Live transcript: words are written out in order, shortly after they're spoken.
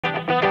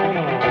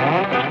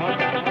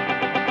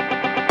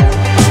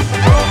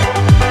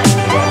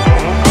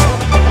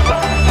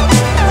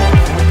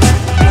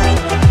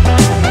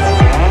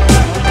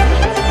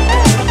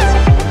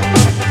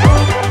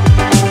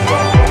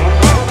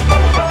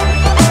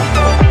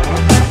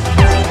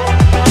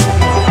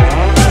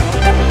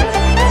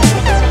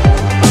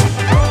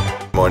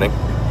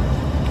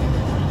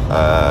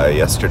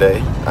yesterday.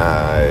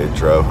 I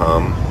drove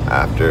home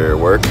after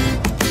work.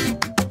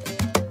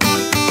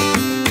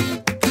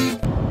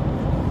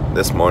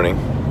 This morning,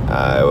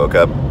 I woke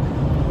up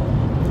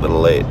a little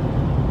late.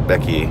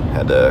 Becky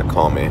had to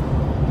call me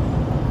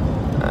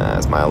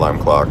as my alarm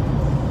clock.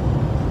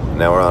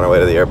 Now we're on our way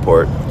to the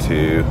airport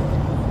to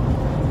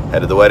head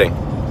to the wedding.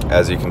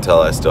 As you can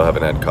tell, I still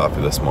haven't had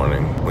coffee this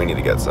morning. We need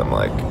to get some,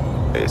 like,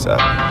 ASAP.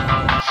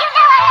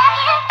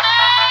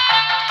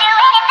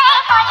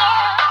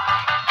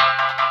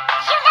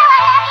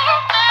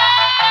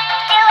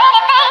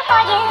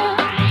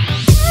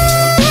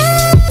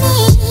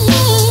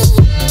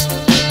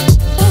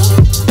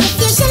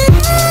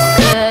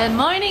 Good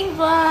morning,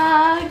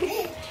 vlog.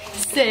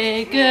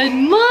 Say good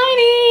morning.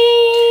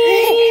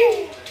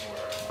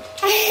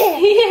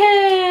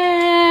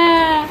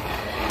 Yeah.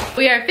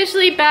 We are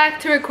officially back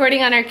to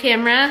recording on our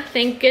camera.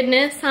 Thank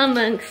goodness, huh,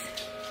 Monks?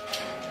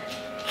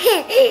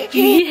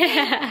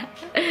 Yeah.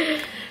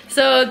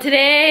 So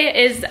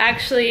today is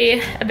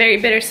actually a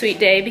very bittersweet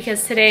day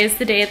because today is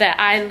the day that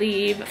I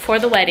leave for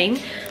the wedding.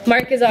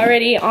 Mark is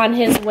already on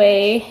his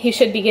way. He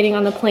should be getting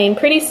on the plane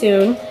pretty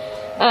soon.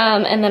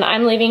 And then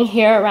I'm leaving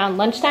here around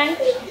lunchtime.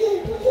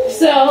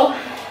 So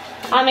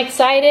I'm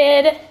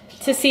excited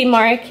to see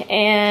Mark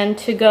and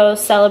to go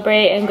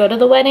celebrate and go to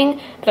the wedding,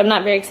 but I'm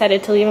not very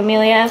excited to leave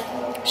Amelia.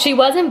 She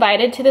was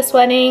invited to this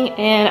wedding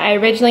and I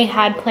originally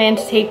had planned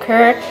to take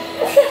her,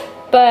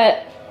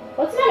 but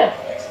what's the matter?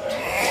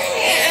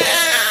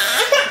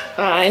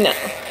 I know.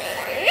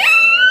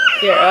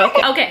 You're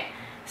okay. Okay,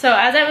 so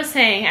as I was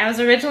saying, I was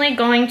originally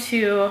going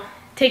to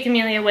take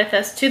Amelia with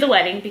us to the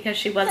wedding because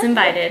she was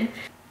invited.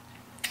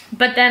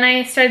 But then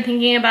I started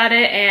thinking about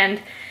it,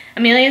 and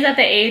Amelia's at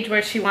the age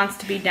where she wants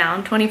to be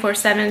down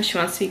 24/7. She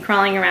wants to be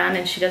crawling around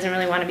and she doesn't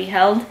really want to be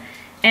held.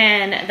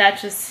 And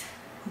that just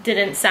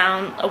didn't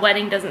sound, a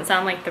wedding doesn't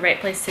sound like the right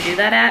place to do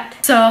that at.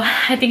 So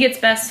I think it's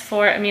best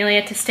for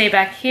Amelia to stay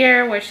back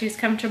here where she's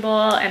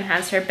comfortable and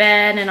has her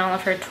bed and all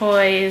of her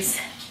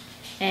toys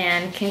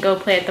and can go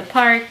play at the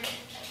park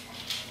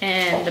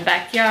and the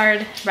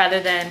backyard rather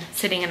than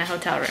sitting in a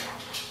hotel room.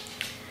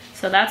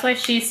 So that's why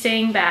she's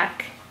staying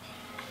back.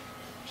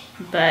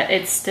 But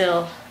it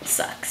still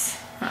sucks,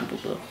 huh, Boo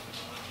Boo?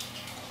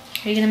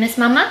 Are you gonna miss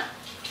Mama?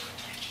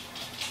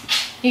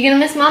 You gonna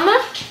miss Mama?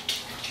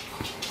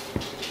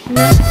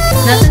 No?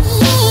 Nothing?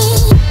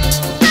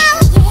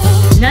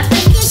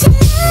 Nothing?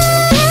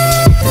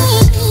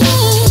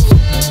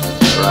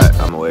 Alright,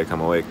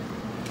 I'm awake.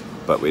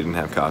 But we didn't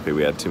have coffee.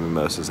 We had 2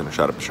 mimosas and a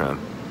shot of Patron.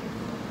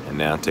 And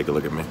now, take a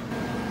look at me.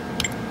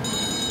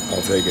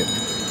 I'll take it.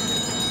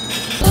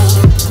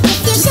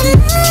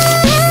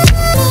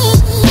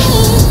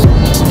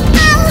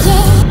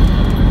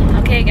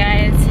 Okay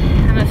guys,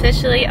 I'm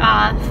officially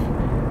off.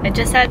 I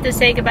just have to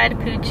say goodbye to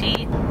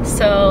Poochie.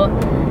 So,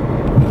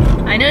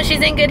 I know she's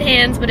in good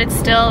hands, but it's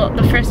still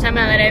the first time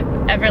that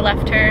I've ever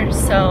left her.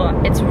 So,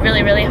 it's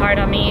really, really hard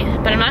on me.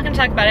 But I'm not going to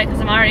talk about it because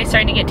I'm already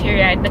starting to get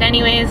teary-eyed. But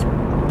anyways,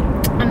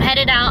 I'm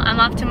headed out. I'm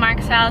off to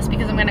Mark's house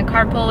because I'm going to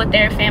carpool with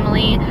their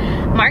family.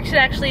 Mark should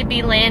actually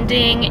be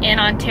landing in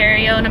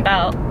Ontario in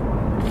about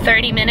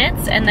 30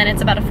 minutes, and then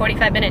it's about a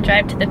 45-minute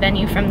drive to the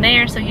venue from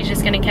there, so he's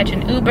just gonna catch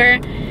an Uber,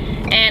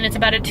 and it's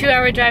about a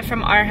 2-hour drive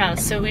from our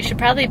house, so we should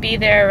probably be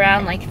there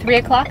around like 3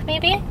 o'clock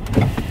maybe.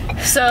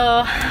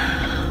 So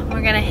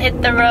we're gonna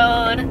hit the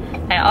road.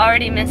 I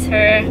already miss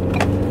her.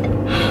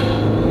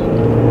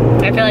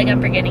 I feel like I'm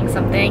forgetting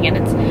something, and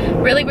it's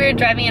really weird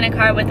driving in a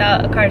car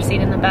without a car seat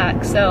in the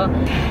back, so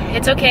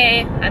it's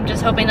okay. I'm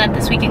just hoping that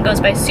this weekend goes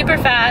by super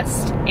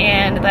fast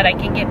and that I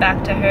can get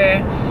back to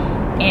her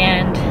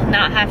and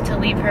not have to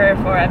leave her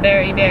for a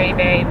very, very,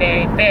 very,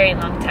 very, very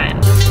long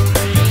time.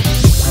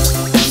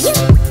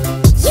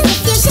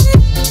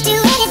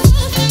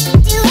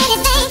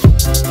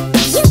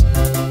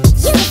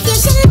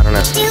 I don't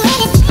know.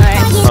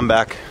 Alright. I'm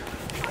back.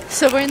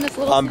 So we're in this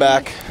little I'm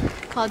back.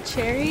 called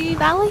Cherry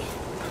Valley?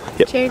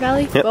 Yep. Cherry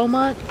Valley? Yep.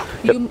 Beaumont?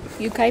 Yep.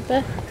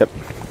 Ukaipa? Yep.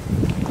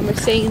 And we're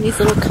staying in these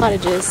little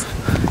cottages.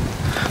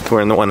 We're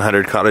in the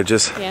 100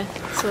 cottages. Yeah,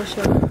 so we'll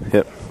show.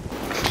 Yep.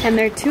 And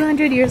they're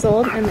 200 years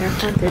old and they're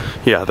haunted.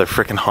 Yeah, they're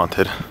freaking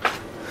haunted.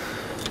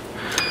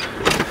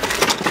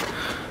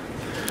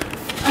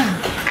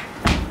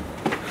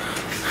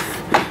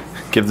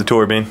 Give the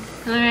tour, Bean.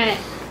 Alright,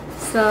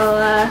 so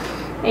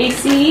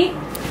AC,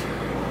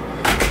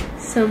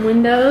 some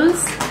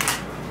windows.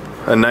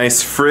 A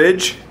nice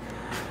fridge.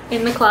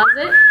 In the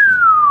closet.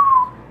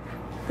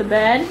 The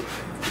bed.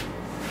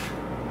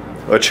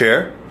 A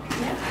chair.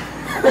 Yeah.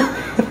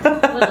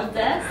 Little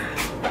desk.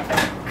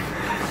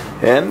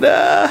 And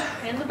the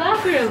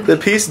bathroom. the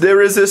piece de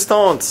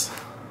resistance.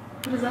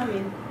 What does that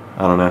mean?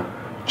 I don't know.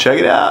 Check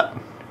it out.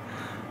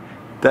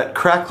 That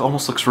crack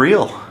almost looks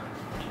real.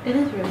 It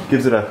is real.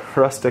 Gives it a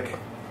rustic.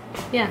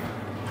 Yeah.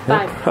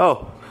 Vibe.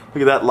 Oh,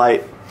 look at that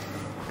light.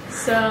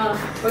 So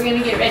we're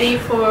gonna get ready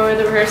for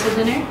the rehearsal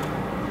dinner.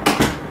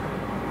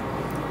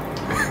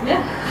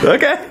 Yeah.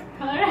 Okay.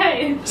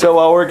 Alright. So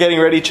while we're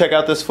getting ready, check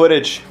out this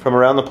footage from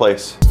around the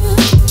place. You can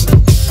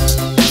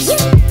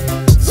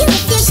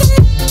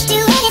do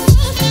anything.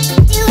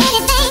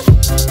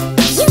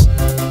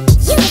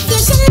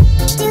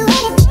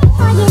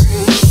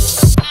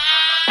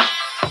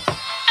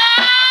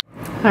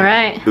 All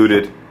right.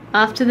 Booted.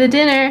 Off to the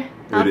dinner.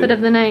 Outfit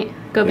of the night.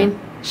 Go Bean.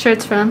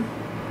 Shirts from.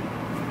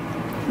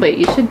 Wait,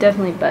 you should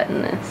definitely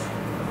button this.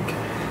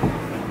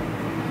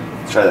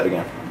 Let's try that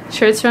again.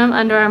 Shirts from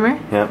Under Armour.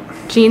 Yep.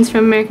 Jeans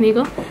from American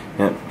Eagle.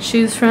 Yep.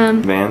 Shoes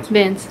from Vans.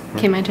 Vans.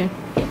 Okay, my turn.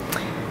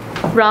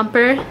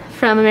 Romper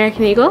from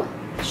American Eagle.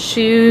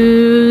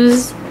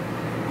 Shoes.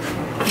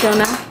 Don't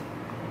know.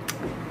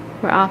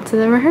 We're off to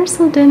the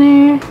rehearsal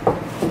dinner.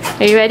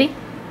 Are you ready?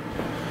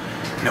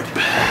 Nope.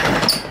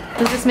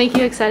 Does this make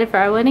you excited for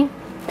our wedding?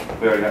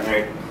 We already got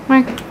married.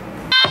 Mark.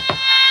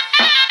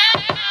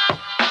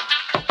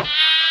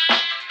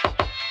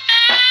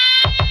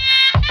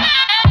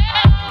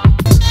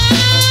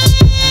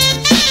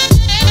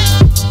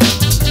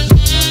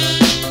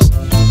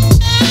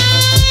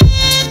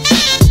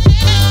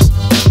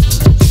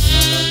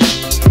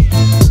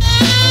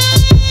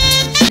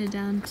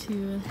 Down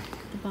to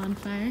the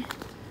bonfire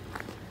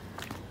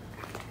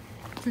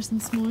for some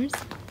s'mores.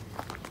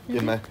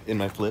 In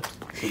my flips.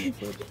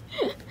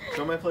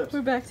 Show my flips.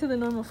 We're back to the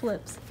normal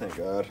flips. Thank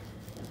God.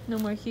 No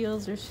more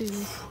heels or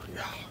shoes.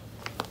 Yeah.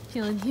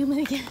 Feeling human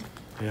again.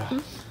 Yeah.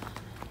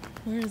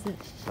 Where is it?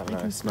 I I know,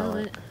 can smell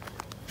it.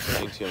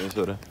 Thanks, yummy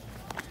soda.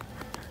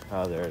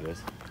 Oh, there it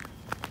is.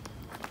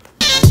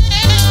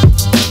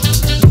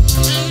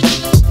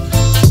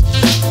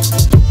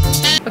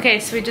 Okay,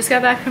 so we just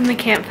got back from the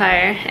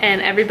campfire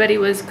and everybody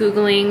was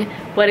Googling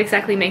what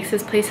exactly makes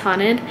this place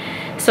haunted.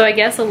 So I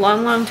guess a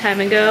long time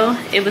ago,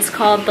 it was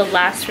called The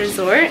Last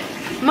Resort.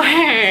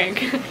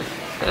 Mark!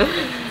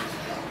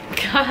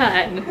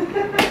 God.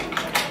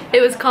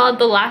 It was called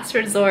The Last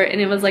Resort,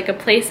 and it was like a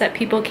place that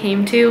people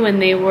came to when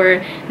they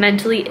were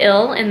mentally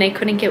ill and they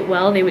couldn't get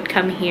well, they would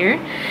come here.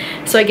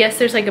 So I guess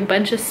there's like a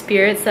bunch of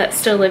spirits that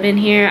still live in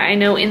here. I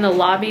know in the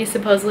lobby,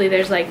 supposedly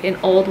there's like an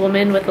old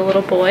woman with a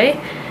little boy.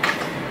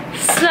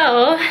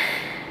 So,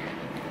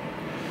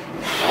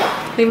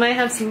 we might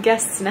have some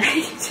guests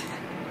tonight.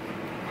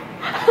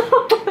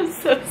 I'm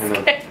so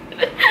scared.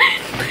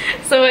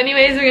 So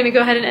anyways, we're gonna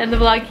go ahead and end the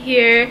vlog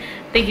here.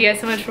 Thank you guys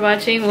so much for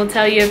watching. We'll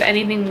tell you if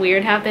anything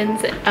weird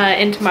happens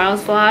in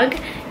tomorrow's vlog,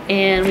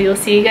 and we will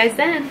see you guys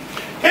then.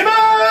 Hey,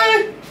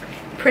 bye!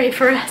 Pray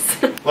for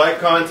us. Like,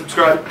 comment,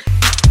 subscribe.